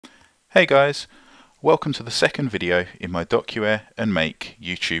Hey guys, welcome to the second video in my DocuWare and Make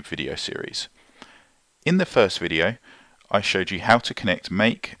YouTube video series. In the first video I showed you how to connect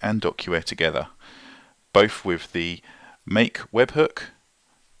Make and DocuWare together, both with the Make webhook,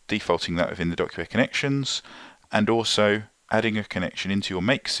 defaulting that within the DocuWare connections, and also adding a connection into your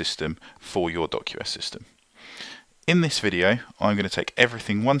Make system for your DocuWare system. In this video I'm going to take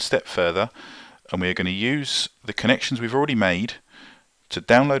everything one step further, and we're going to use the connections we've already made to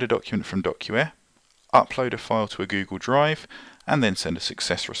download a document from DocuWare, upload a file to a Google Drive, and then send a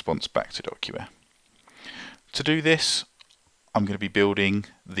success response back to DocuWare. To do this, I'm going to be building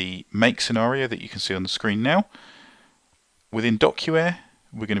the Make scenario that you can see on the screen now. Within DocuWare,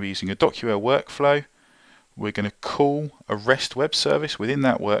 we're going to be using a DocuWare workflow. We're going to call a REST web service within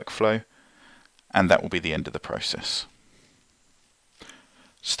that workflow, and that will be the end of the process.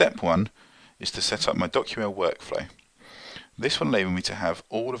 Step 1 is to set up my DocuWare workflow. This will enable me to have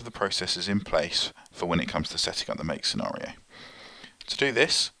all of the processes in place for when it comes to setting up the Make scenario. To do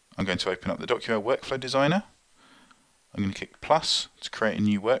this, I'm going to open up the DocuWare Workflow Designer. I'm going to click plus to create a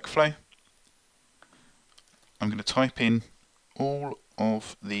new workflow. I'm going to type in all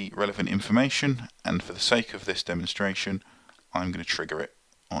of the relevant information, and for the sake of this demonstration, I'm going to trigger it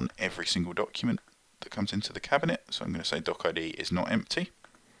on every single document that comes into the cabinet. So I'm going to say doc ID is not empty.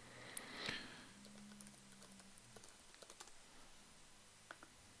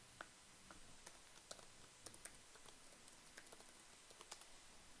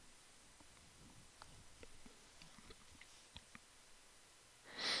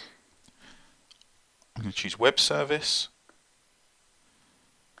 I'm going to choose web service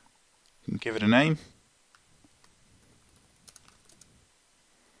and give it a name.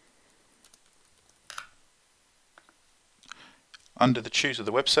 Under the choose of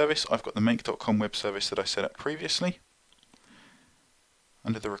the web service, I've got the make.com web service that I set up previously.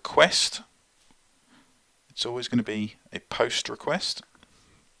 Under the request, it's always going to be a post request,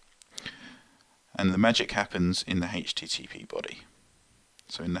 and the magic happens in the HTTP body.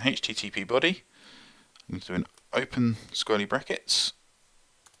 So in the HTTP body, I'm going to do an open squirrely brackets,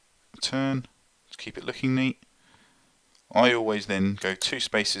 return, to keep it looking neat. I always then go 2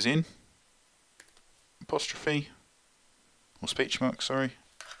 spaces in, apostrophe, or speech mark, sorry,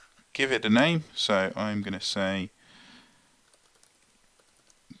 give it a name, so I'm going to say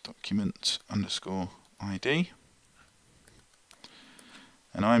document underscore ID,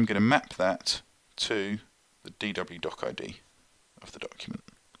 and I'm going to map that to the DW doc ID of the document.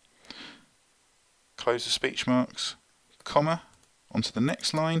 Close the speech marks, comma, onto the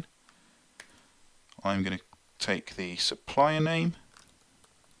next line. I'm going to take the supplier name,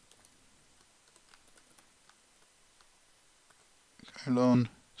 colon,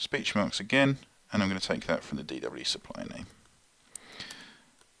 speech marks again, and I'm going to take that from the DW supplier name.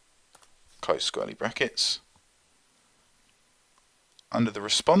 Close squirrely brackets. Under the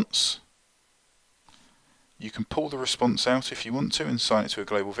response, you can pull the response out if you want to and assign it to a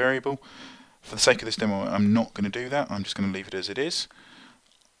global variable. For the sake of this demo, I'm not going to do that. I'm just going to leave it as it is.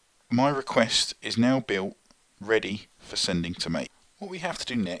 My request is now built, ready for sending to Make. What we have to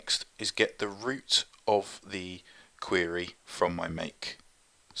do next is get the root of the query from my Make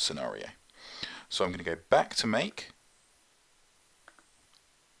scenario. So I'm going to go back to Make,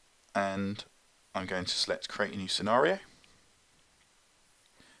 and I'm going to select Create a New Scenario.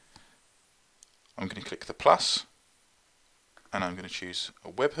 I'm going to click the plus, and I'm going to choose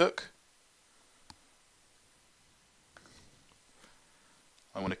a webhook.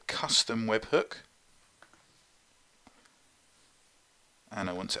 I want a custom webhook, and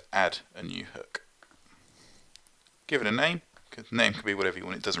I want to add a new hook. Give it a name. The name can be whatever you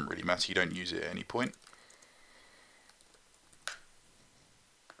want, it doesn't really matter, you don't use it at any point.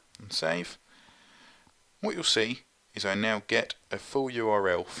 And save. What you'll see is I now get a full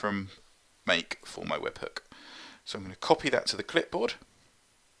URL from Make for my webhook. So I'm going to copy that to the clipboard,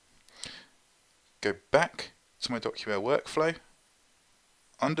 go back to my DocuWare workflow,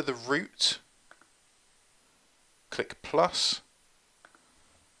 under the root, click plus,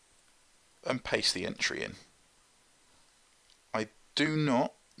 and paste the entry in. I do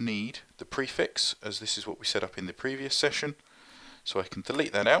not need the prefix, as this is what we set up in the previous session, so I can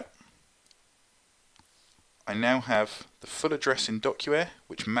delete that out. I now have the full address in DocuWare,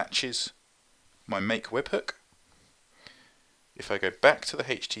 which matches my Make webhook. If I go back to the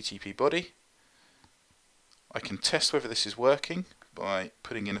HTTP body, I can test whether this is working by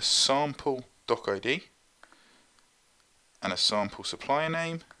putting in a sample doc ID and a sample supplier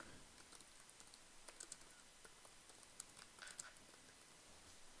name,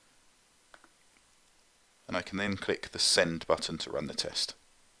 and I can then click the send button to run the test.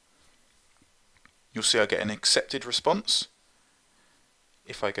 you'll see I get an accepted response.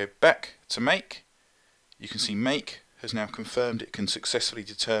 If I go back to Make, you can see Make has now confirmed it can successfully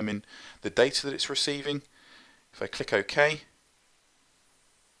determine the data that it's receiving. If I click OK,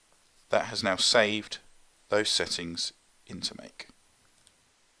 that has now saved those settings into Make.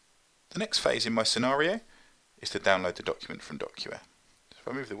 The next phase in my scenario is to download the document from DocuWare. So if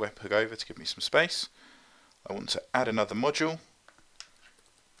I move the webhook over to give me some space, I want to add another module,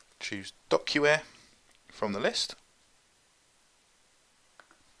 choose DocuWare from the list,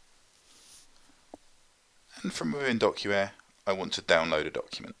 and from within DocuWare I want to download a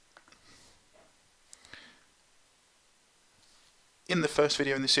document. In the first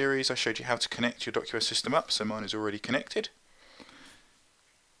video in the series I showed you how to connect your DocuWare system up, so mine is already connected.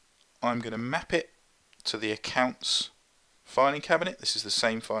 I'm going to map it to the accounts filing cabinet. This is the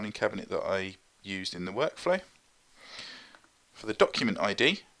same filing cabinet that I used in the workflow. For the document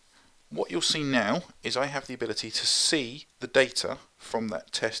ID, what you'll see now is I have the ability to see the data from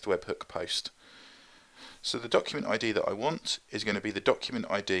that test webhook post. So the document ID that I want is going to be the document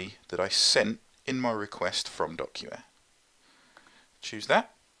ID that I sent in my request from DocuWare. Choose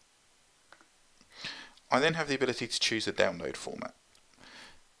that. I then have the ability to choose the download format.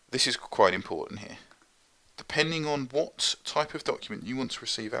 This is quite important here. Depending on what type of document you want to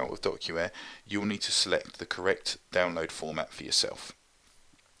receive out of DocuWare, you'll need to select the correct download format for yourself.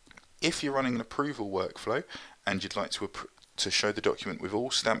 If you're running an approval workflow and you'd like to show the document with all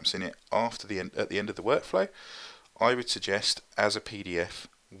stamps in it at the end of the workflow, I would suggest as a PDF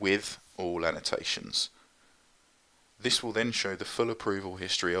with all annotations. This will then show the full approval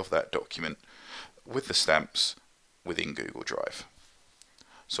history of that document with the stamps within Google Drive.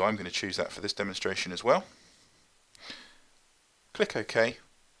 So I'm going to choose that for this demonstration as well. Click OK,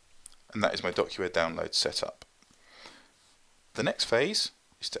 and that is my DocuWare download set up. The next phase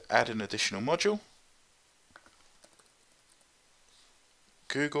is to add an additional module.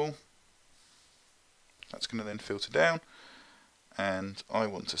 Google. That's going to then filter down, and I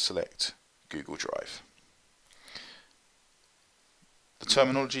want to select Google Drive. The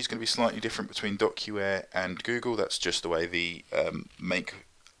terminology is going to be slightly different between DocuWare and Google. That's just the way the make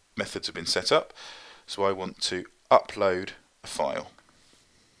methods have been set up. So I want to upload a file.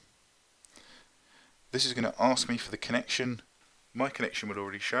 This is going to ask me for the connection. My connection will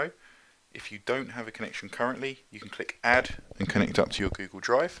already show. If you don't have a connection currently, you can click Add and connect up to your Google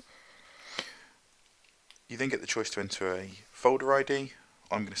Drive. You then get the choice to enter a folder ID.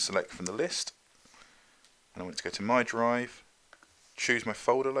 I'm going to select from the list, and I want to go to My Drive, choose my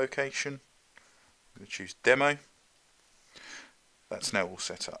folder location. I'm going to choose Demo. That's now all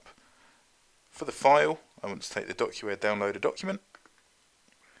set up. For the file, I want to take the DocuWare downloader document.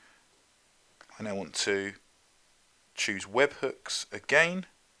 I now want to choose webhooks again,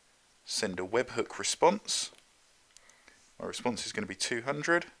 send a webhook response. My response is going to be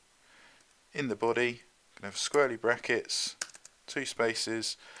 200. In the body, I'm going to have squirrely brackets, 2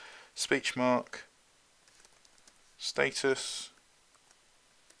 spaces, speech mark, status,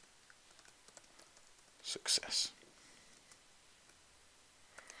 success.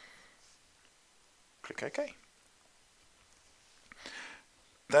 Click OK.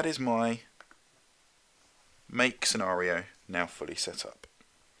 That is my make scenario now fully set up.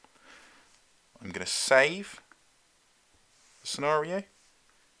 I'm going to save the scenario,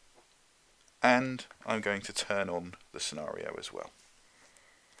 and I'm going to turn on the scenario as well.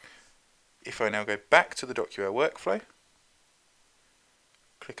 If I now go back to the DocuWare workflow,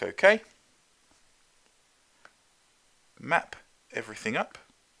 click OK, map everything up,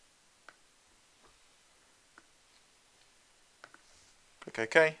 click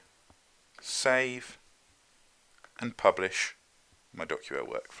OK, save, and publish my DocuWare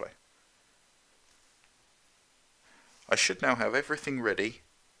workflow. I should now have everything ready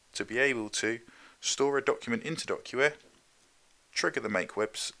to be able to store a document into DocuWare, trigger the Make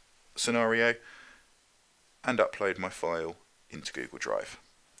Web scenario, and upload my file into Google Drive.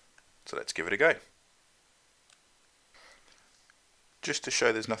 So let's give it a go. Just to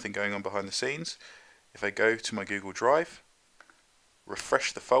show there's nothing going on behind the scenes, if I go to my Google Drive,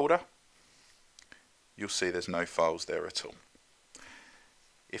 refresh the folder, you'll see there's no files there at all.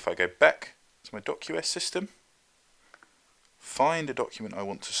 If I go back to my DocuWare system, find a document I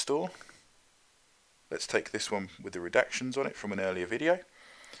want to store. Let's take this one with the redactions on it from an earlier video.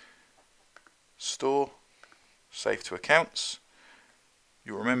 Store, save to accounts.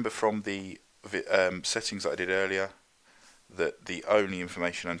 You'll remember from the settings that I did earlier that the only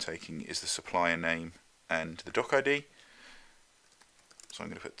information I'm taking is the supplier name and the doc ID. So I'm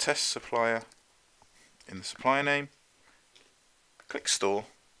going to put test supplier in the supplier name, click store,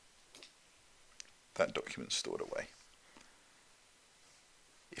 that document stored away.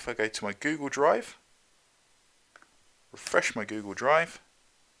 If I go to my Google Drive, refresh my Google Drive,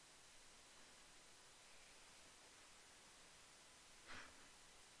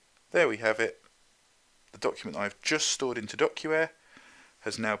 there we have it. The document I've just stored into DocuWare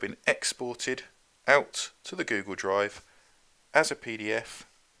has now been exported out to the Google Drive as a PDF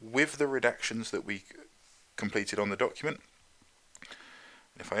with the redactions that we completed on the document.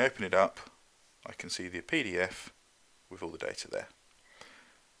 And if I open it up, I can see the PDF with all the data there.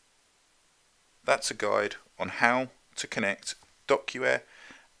 That's a guide on how to connect DocuWare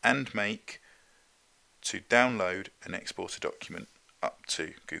and Make to download and export a document up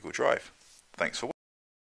to Google Drive. Thanks for watching.